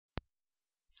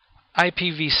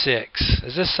IPv6.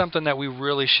 Is this something that we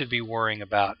really should be worrying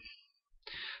about?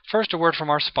 First, a word from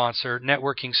our sponsor,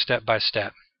 Networking Step by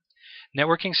Step.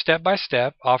 Networking Step by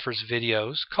Step offers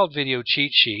videos called video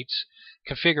cheat sheets,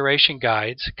 configuration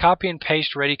guides, copy and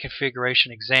paste ready configuration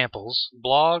examples,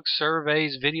 blogs,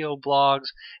 surveys, video blogs,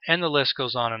 and the list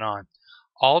goes on and on.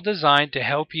 All designed to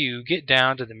help you get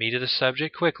down to the meat of the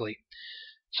subject quickly.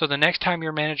 So the next time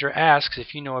your manager asks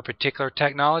if you know a particular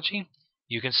technology,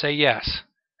 you can say yes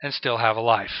and still have a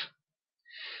life.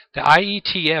 The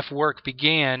IETF work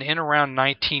began in around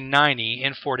 1990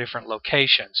 in 4 different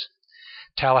locations: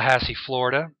 Tallahassee,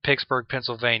 Florida, Pittsburgh,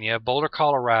 Pennsylvania, Boulder,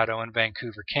 Colorado, and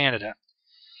Vancouver, Canada.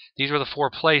 These were the 4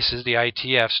 places the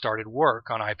IETF started work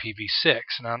on IPv6.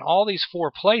 And on all these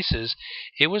 4 places,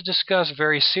 it was discussed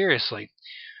very seriously.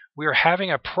 We were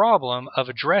having a problem of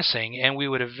addressing, and we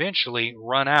would eventually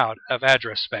run out of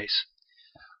address space.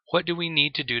 What do we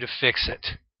need to do to fix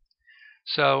it?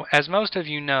 So, as most of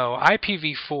you know,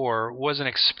 IPv4 was an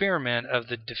experiment of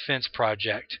the Defense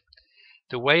Project.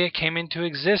 The way it came into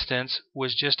existence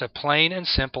was just a plain and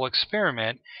simple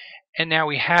experiment, and now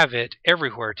we have it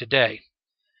everywhere today.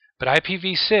 But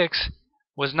IPv6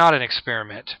 was not an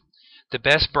experiment. The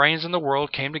best brains in the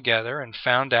world came together and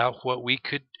found out what we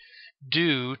could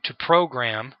do to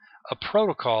program a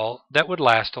protocol that would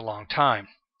last a long time.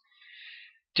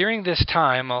 During this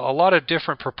time, a lot of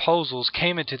different proposals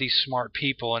came into these smart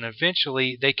people, and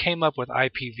eventually they came up with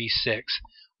IPv6,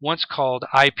 once called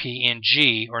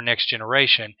IPNG, or Next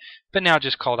Generation, but now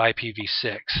just called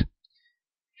IPv6.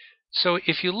 So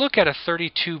if you look at a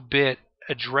 32-bit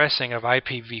addressing of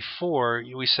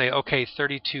IPv4, we say, okay,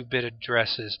 32-bit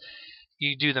addresses.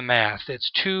 You do the math. It's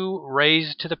 2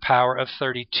 raised to the power of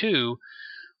 32,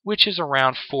 which is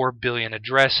around 4 billion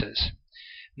addresses.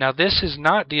 Now, this is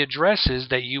not the addresses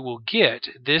that you will get.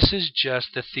 This is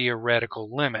just the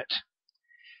theoretical limit.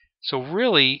 So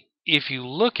really, if you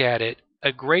look at it,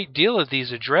 a great deal of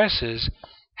these addresses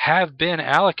have been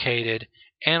allocated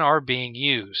and are being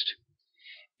used.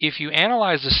 If you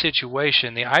analyze the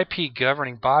situation, the IP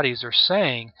governing bodies are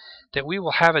saying that we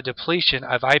will have a depletion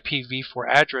of IPv4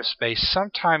 address space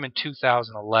sometime in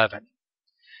 2011.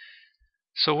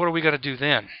 So what are we going to do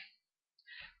then?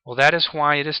 Well, that is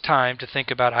why it is time to think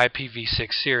about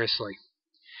IPv6 seriously.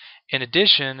 In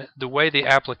addition, the way the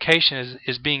application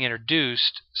is being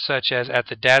introduced, such as at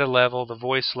the data level, the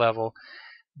voice level,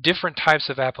 different types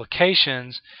of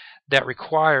applications that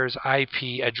requires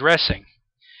IP addressing.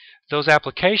 Those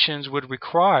applications would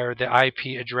require the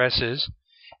IP addresses,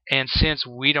 and since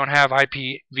we don't have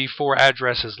IPv4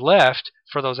 addresses left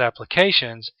for those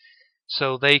applications,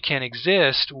 so they can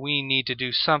exist, we need to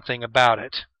do something about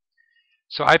it.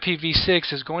 So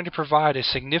IPv6 is going to provide a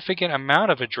significant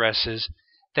amount of addresses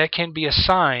that can be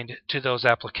assigned to those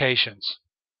applications.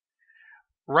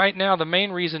 Right now, the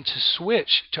main reason to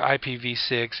switch to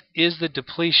IPv6 is the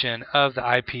depletion of the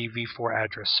IPv4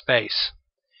 address space.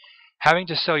 Having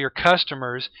to sell your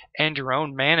customers and your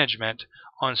own management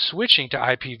on switching to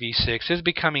IPv6 is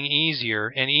becoming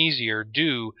easier and easier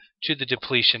due to the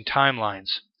depletion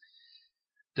timelines.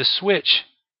 The switch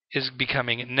is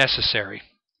becoming necessary.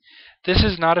 This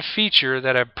is not a feature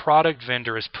that a product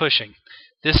vendor is pushing.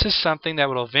 This is something that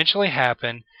will eventually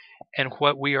happen, and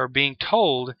what we are being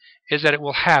told is that it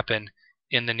will happen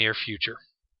in the near future.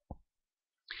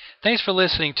 Thanks for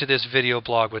listening to this video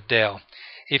blog with Dale.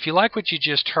 If you like what you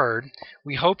just heard,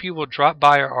 we hope you will drop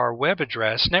by our web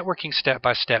address,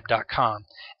 networkingstepbystep.com,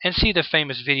 and see the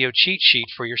famous video cheat sheet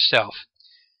for yourself.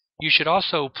 You should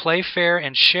also play fair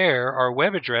and share our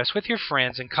web address with your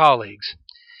friends and colleagues.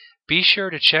 Be sure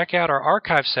to check out our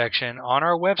archive section on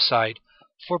our website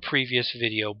for previous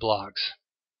video blogs.